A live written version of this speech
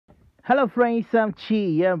Hello, friends. I'm Chi.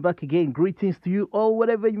 Yeah, I'm back again. Greetings to you all,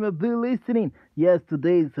 wherever you may be listening. Yes,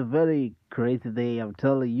 today is a very crazy day, I'm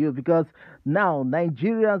telling you, because now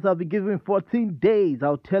Nigerians have been given 14 days.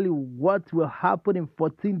 I'll tell you what will happen in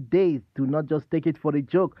 14 days. Do not just take it for a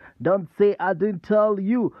joke. Don't say I didn't tell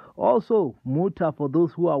you. Also, muta for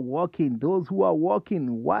those who are working. Those who are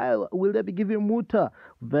working, why will they be giving muta?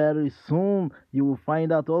 Very soon, you will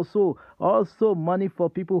find out also money for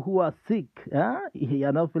people who are sick. Huh?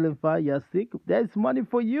 You're not feeling fine, you're sick. There's money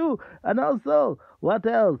for you. And also, what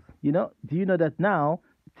else? Do you know that now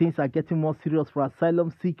things are getting more serious for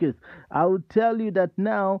asylum seekers? I will tell you that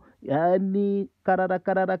now, any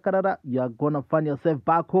karada, you are gonna find yourself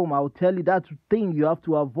back home. I will tell you that thing you have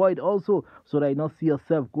to avoid also, so that you not see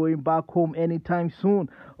yourself going back home anytime soon.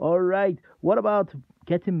 All right. What about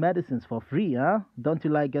getting medicines for free? Huh? Don't you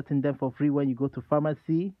like getting them for free when you go to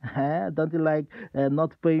pharmacy? Huh? Don't you like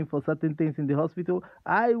not paying for certain things in the hospital?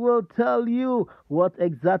 I will tell you what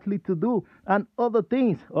exactly to do and other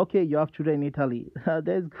things. Okay, you have children in Italy.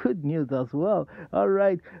 There's good news as well. All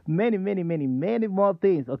right, many more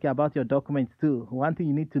things. Okay, about your documents too. One thing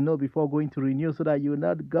you need to know before going to renew, so that you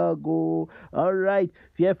not go. All right,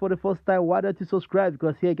 if you're here for the first time, why don't you subscribe?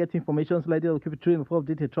 Because here get information like this will keep it true, informed,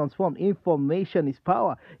 updated, transformed. Information is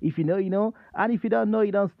power. If you know, you know, and if you don't know,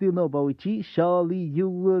 you don't still know. But with you, surely you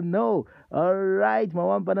will know. All right, my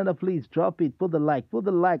one banana, please drop it. Put the like.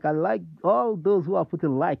 I like all those who are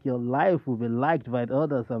putting like. Your life will be liked by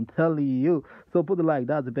others. I'm telling you. So put the like.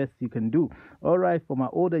 That's the best you can do. All right, for my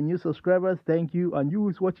old and new subscribers, thank you. And you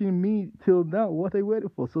who's watching me till now, what are you waiting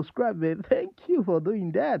for? Subscribe, man. Thank you for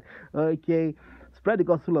doing that. Okay. Spread the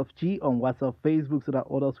gospel of G on WhatsApp, Facebook, so that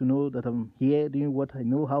others will know that I'm here doing what I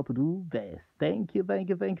know how to do best. Thank you.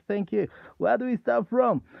 Where do we start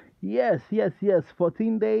from? Yes.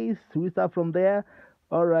 14 days. We start from there.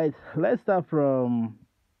 All right. Let's start from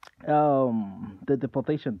the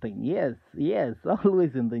deportation thing. Yes,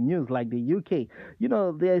 always in the news, like the UK.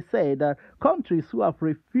 They say that countries who have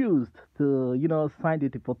refused to sign the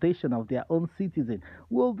deportation of their own citizen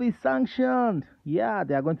will be sanctioned. Yeah,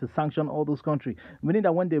 they are going to sanction all those countries, meaning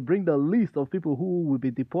that when they bring the list of people who will be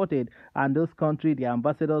deported, and those countries, the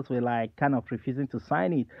ambassadors were like kind of refusing to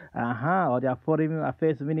sign it, or their foreign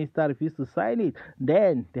affairs minister refused to sign it,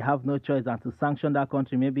 then they have no choice than to sanction that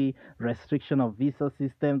country. Maybe restriction of visa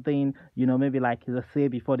system thing, maybe like let's say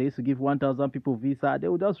before they used to give 1,000 people visa, they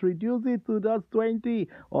will just reduce it to just 20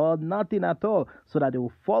 or nothing at all, so that they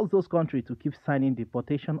will force those countries to keep signing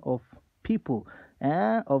deportation of people,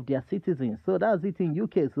 of their citizens. So that's it in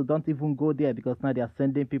UK. So don't even go there, because now they are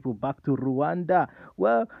sending people back to Rwanda.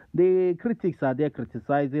 Well, the critics are there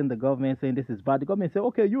criticizing the government, saying this is bad. The government say,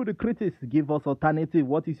 okay, you the critics, give us alternative.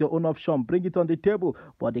 What is your own option? Bring it on the table.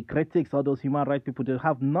 But the critics, all those human rights people, they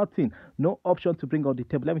have nothing, no option to bring on the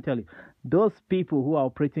table. Let me tell you, those people who are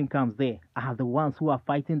operating camps there are the ones who are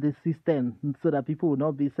fighting the system, so that people will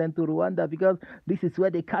not be sent to Rwanda, because this is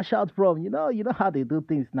where they cash out from. You know how they do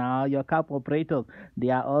things now. Your camp operators, they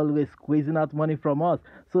are always squeezing out money from us.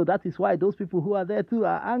 So that is why those people who are there too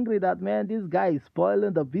are angry that, man, this guy is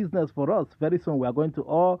spoiling the business for us. Very soon we are going to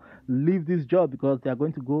all leave this job, because they are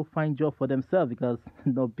going to go find job for themselves, because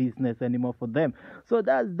no business anymore for them. So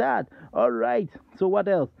that's that. All right. So what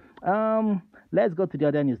else? Let's go to the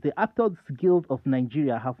other news. The Actors Guild of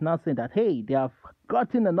Nigeria have now said that, hey, they have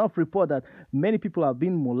gotten enough report that many people have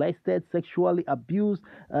been molested, sexually abused,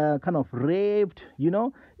 kind of raped,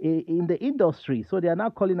 in the industry. So they are now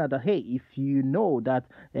calling out that, hey, if you know that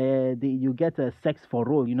you get a sex for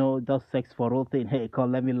role, just sex for role thing, hey,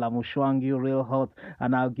 let me lamushwang you real hot,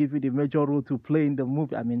 and I'll give you the major role to play in the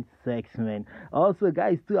movie. I mean, sex, man. Also,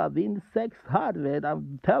 guys too have been sex hard, man.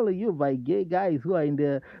 I'm telling you, by gay guys who are in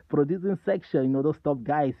the producing section, those top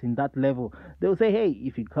guys in that level, they will say, hey,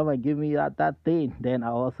 if you come and give me that thing, then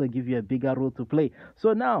I'll also give you a bigger role to play.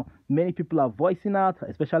 So now many people are voicing out,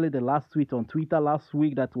 especially the last tweet on Twitter last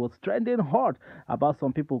week that was trending hot, about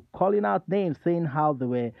some people calling out names, saying how they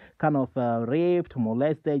were kind of raped,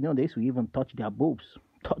 molested. They used to even touch their boobs,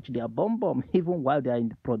 touch their bum even while they're in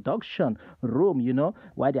the production room,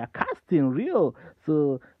 while they're casting real.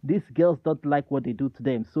 So these girls don't like what they do to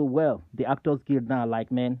them. So, well, the Actors Guild now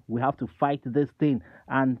like, man, we have to fight this thing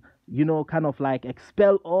and kind of like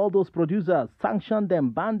expel all those producers, sanction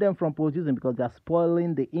them, ban them from producing, because they're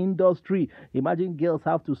spoiling the industry. Imagine girls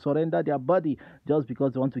have to surrender their body just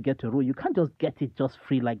because they want to get a role. You can't just get it just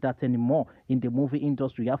free like that anymore. In the movie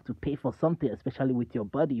industry, you have to pay for something, especially with your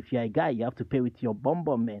body. If you're a guy, you have to pay with your bum,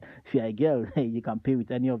 man. If you're a girl, hey, you can pay with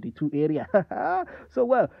any of the two areas. So,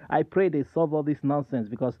 well, I pray they solve all this nonsense,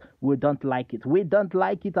 because we don't like it. We don't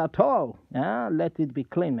like it at all. Let it be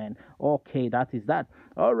clean, man. Okay, that is that.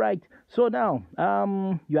 All right. So now,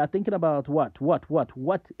 you are thinking about what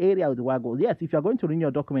area do I go? Yes, if you are going to renew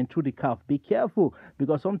your document through the CAF, be careful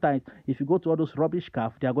because sometimes if you go to all those rubbish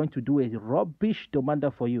CAF, they are going to do a rubbish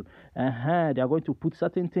demander for you. They are going to put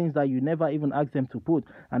certain things that you never even asked them to put,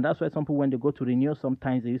 and that's why some people when they go to renew,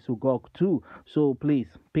 sometimes they used to gawk too. So please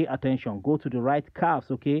pay attention. Go to the right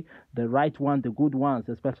CAFs, okay? The right one, the good ones,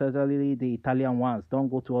 especially the Italian ones. Don't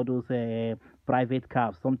go to all those private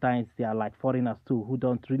cars. Sometimes they are like foreigners too who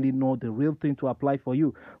don't really know the real thing to apply for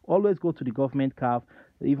you. Always go to the government car,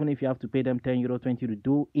 even if you have to pay them €10, €20 to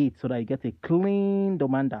do it so that you get a clean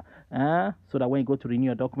demander. So that when you go to renew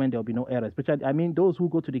your document, there will be no error. Especially, I mean, those who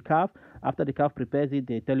go to the CAF, after the CAF prepares it,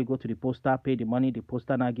 they tell you go to the poster, pay the money. The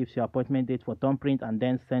poster now gives you appointment date for thumbprint and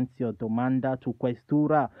then sends your demander to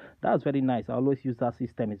Questura. That's very nice. I always use that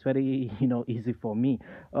system. It's very, easy for me.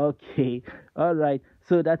 Okay. All right.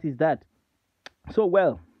 So that is that. So,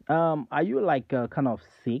 well, are you like kind of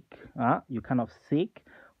sick? You kind of sick?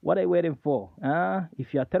 What are you waiting for?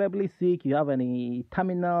 If you are terribly sick, you have any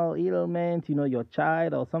terminal ailment, your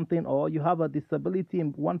child or something, or you have a disability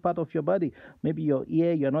in one part of your body, maybe your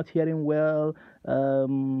ear, you're not hearing well,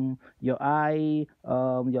 your eye,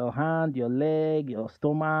 your hand, your leg, your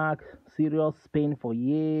stomach, serious pain for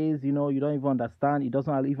years, you don't even understand. It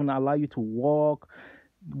doesn't even allow you to walk.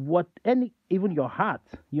 Even your heart,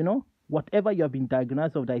 whatever you have been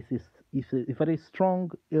diagnosed of that is a very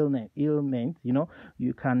strong ailment,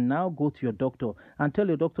 you can now go to your doctor and tell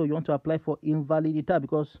your doctor you want to apply for invalidita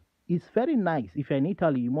because it's very nice. If you're in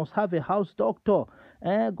Italy, you must have a house doctor.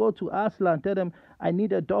 Go to ASLA and tell them, I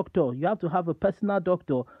need a doctor. You have to have a personal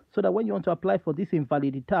doctor so that when you want to apply for this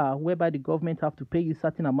invalidita, whereby the government have to pay you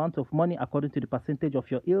certain amount of money according to the percentage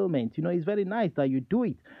of your ailment, it's very nice that you do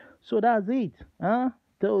it. So that's it.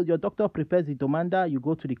 So your doctor prepares the demander, you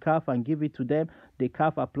go to the CAF and give it to them. The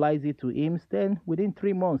CAF applies it to IMS. Then within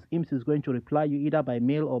 3 months, IMS is going to reply you either by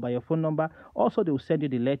mail or by your phone number. Also, they will send you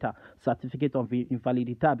the letter, certificate of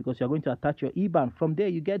invalidity, because you're going to attach your IBAN. From there,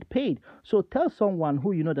 you get paid. So tell someone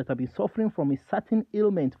who you know that have been suffering from a certain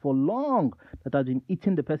ailment for long, that has been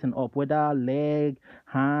eating the person up, whether leg,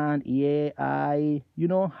 hand, ear, eye,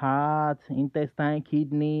 heart, intestine,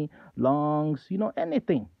 kidney, lungs,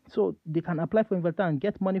 anything. So they can apply for Invalidita and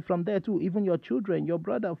get money from there too. Even your children, your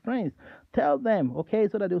brother, friends, tell them, okay,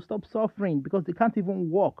 so that they'll stop suffering because they can't even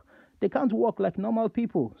walk. They can't walk like normal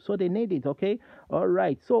people, so they need it, okay? All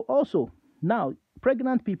right. So also, now,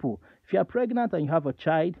 pregnant people, if you are pregnant and you have a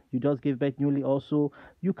child, you just gave birth newly also,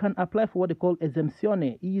 you can apply for what they call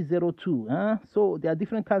esenzione, E02. So there are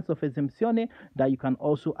different kinds of esenzione that you can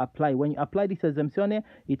also apply. When you apply this esenzione,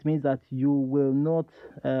 it means that you will not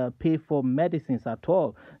pay for medicines at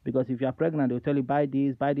all. Because if you are pregnant, they'll tell you, buy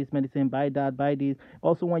this medicine, buy that, buy this.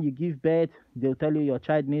 Also, when you give birth, they'll tell you your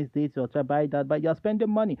child needs this, your child buy that, but you're spending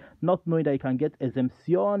money, not knowing that you can get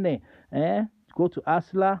esenzione. Go to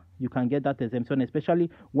ASLA, you can get that exemption, especially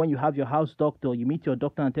when you have your house doctor. You meet your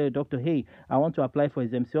doctor and tell your doctor, hey, I want to apply for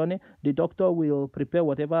exemption. The doctor will prepare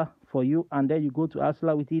whatever for you, and then you go to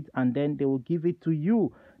ASLA with it, and then they will give it to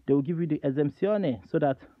you. They will give you the exemption so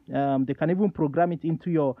that they can even program it into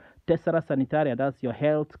your tessera sanitaria, that's your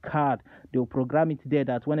health card. They will program it there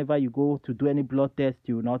that whenever you go to do any blood test,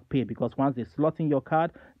 you will not pay, because once they slot in your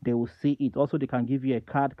card, they will see it. Also, they can give you a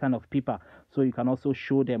card kind of paper, so you can also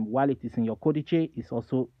show them while it is in your codice, it's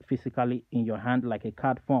also physically in your hand like a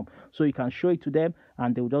card form. So you can show it to them,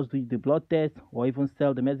 and they will just do the blood test or even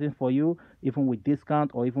sell the medicine for you, even with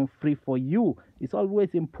discount or even free for you. It's always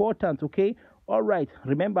important, okay? All right,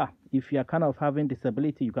 remember, if you are kind of having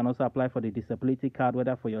disability, you can also apply for the disability card,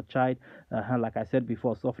 whether for your child, like I said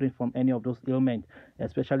before, suffering from any of those ailments,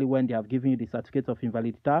 especially when they have given you the certificate of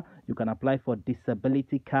invalidity, you can apply for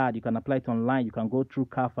disability card. You can apply it online. You can go through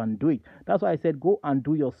CAF and do it. That's why I said go and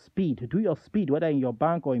do your speed. Do your speed, whether in your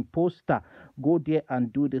bank or in posta. Go there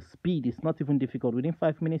and do the speed. It's not even difficult. Within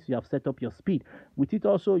 5 minutes, you have set up your speed. With it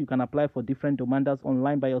also, you can apply for different demanders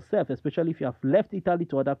online by yourself, especially if you have left Italy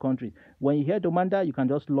to other countries. When you hear demander, you can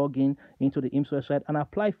just log in into the IMSS website and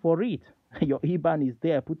apply for it. Your IBAN is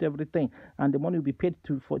there, put everything, and the money will be paid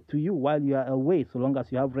to you while you are away, so long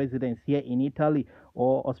as you have residence here in Italy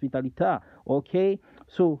or Hospitalita. Okay,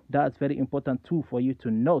 so that's very important too for you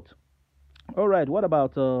to note. All right, what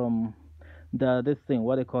about this thing?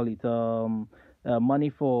 What they call it? Money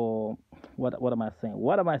for what am I saying?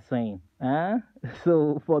 What am I saying?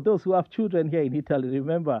 So for those who have children here in Italy,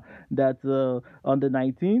 remember that on the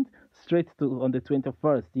 19th straight to on the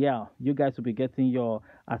 21st, yeah, you guys will be getting your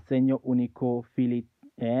Assegno Unico Fili,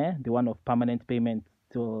 the one of permanent payment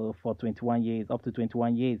for 21 years, up to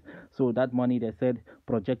 21 years. So that money, they said,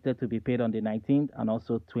 projected to be paid on the 19th and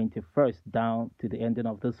also 21st down to the ending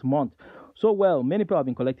of this month. So, well, many people have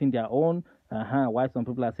been collecting their own. Why some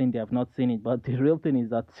people are saying they have not seen it, but the real thing is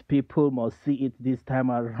that people must see it this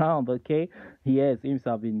time around. Okay, yes, IMS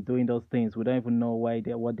have been doing those things. We don't even know why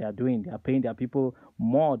what they are doing. They are paying their people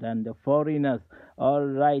more than the foreigners. All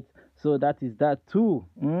right, so that is that too.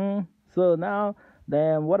 So now,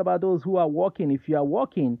 then what about those who are working? If you are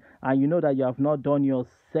working and you know that you have not done your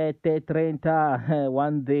sete trenta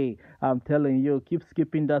one day, I'm telling you, keep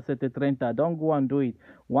skipping that sete trenta. Don't go and do it.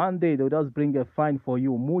 One day they'll just bring a fine for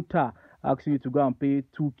you, multa, asking you to go and pay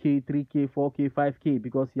 2K, 3K, 4K, 5K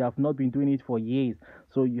because you have not been doing it for years.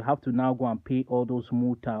 So you have to now go and pay all those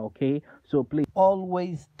multa, okay? So please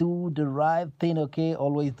always do the right thing, okay?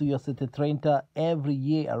 Always do your city trenta every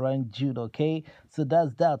year around June, okay? So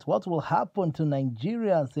that's that. What will happen to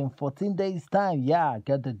Nigerians in 14 days' time? Yeah,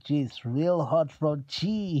 get the gist. Real hot from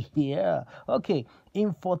G. Yeah. Okay.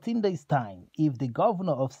 In 14 days' time, if the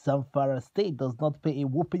governor of Zamfara State does not pay a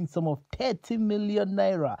whooping sum of 30 million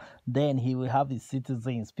naira, then he will have his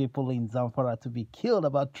citizens, people in Zamfara, to be killed.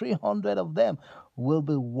 About 300 of them will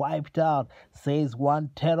be wiped out, says one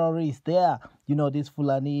terrorist there. You know, these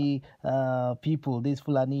Fulani people, these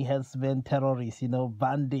Fulani herdsmen terrorists, you know,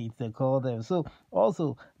 bandits, they call them. So,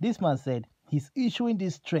 also, this man said, he's issuing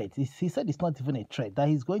this threat. He said it's not even a threat, that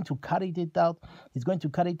he's going to carry it out. He's going to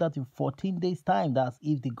carry it out in 14 days' time. That's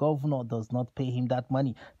if the governor does not pay him that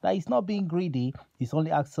money. That he's not being greedy. He's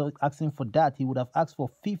only asking for that. He would have asked for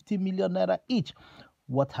 50 million naira each.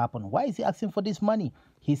 What happened? Why is he asking for this money?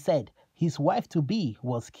 He said his wife-to-be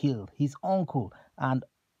was killed, his uncle, and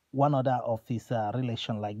one other of his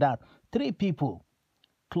relation like that. 3 people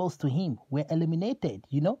close to him were eliminated,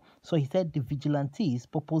 you know. So he said the vigilantes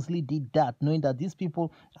purposely did that, knowing that these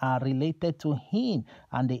people are related to him,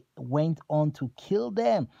 and they went on to kill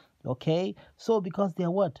them. Okay, so because they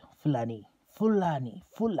are what? Fulani.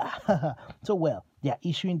 So, well, they are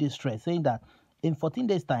issuing this threat saying that in 14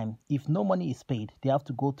 days' time, if no money is paid, they have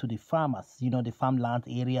to go to the farmers, you know, the farmland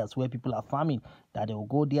areas where people are farming, that they will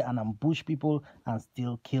go there and ambush people and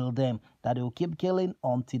still kill them, that they will keep killing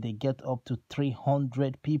until they get up to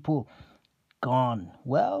 300 people gone.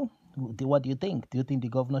 Well, what do you think? Do you think the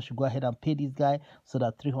governor should go ahead and pay this guy so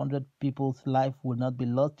that 300 people's life will not be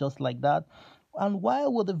lost just like that? And why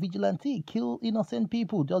would the vigilante kill innocent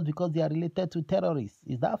people just because they are related to terrorists?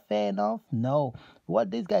 Is that fair enough? No. What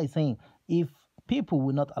this guy is saying, if people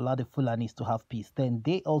will not allow the Fulanis to have peace, then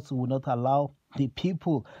they also will not allow the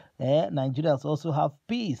people, Nigerians, also have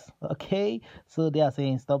peace. Okay, so they are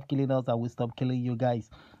saying stop killing us and we stop killing you guys.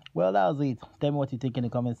 Well, that was it. Tell me what you think in the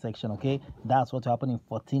comment section, okay? That's what will happen in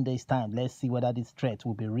 14 days' time. Let's see whether this threat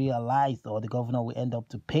will be realized or the governor will end up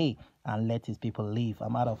to pay and let his people leave.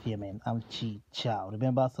 I'm out of here, man. I'm Chi Chow.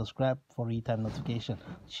 Remember, subscribe for real-time notification.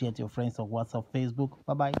 Share to your friends on WhatsApp, Facebook.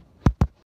 Bye-bye.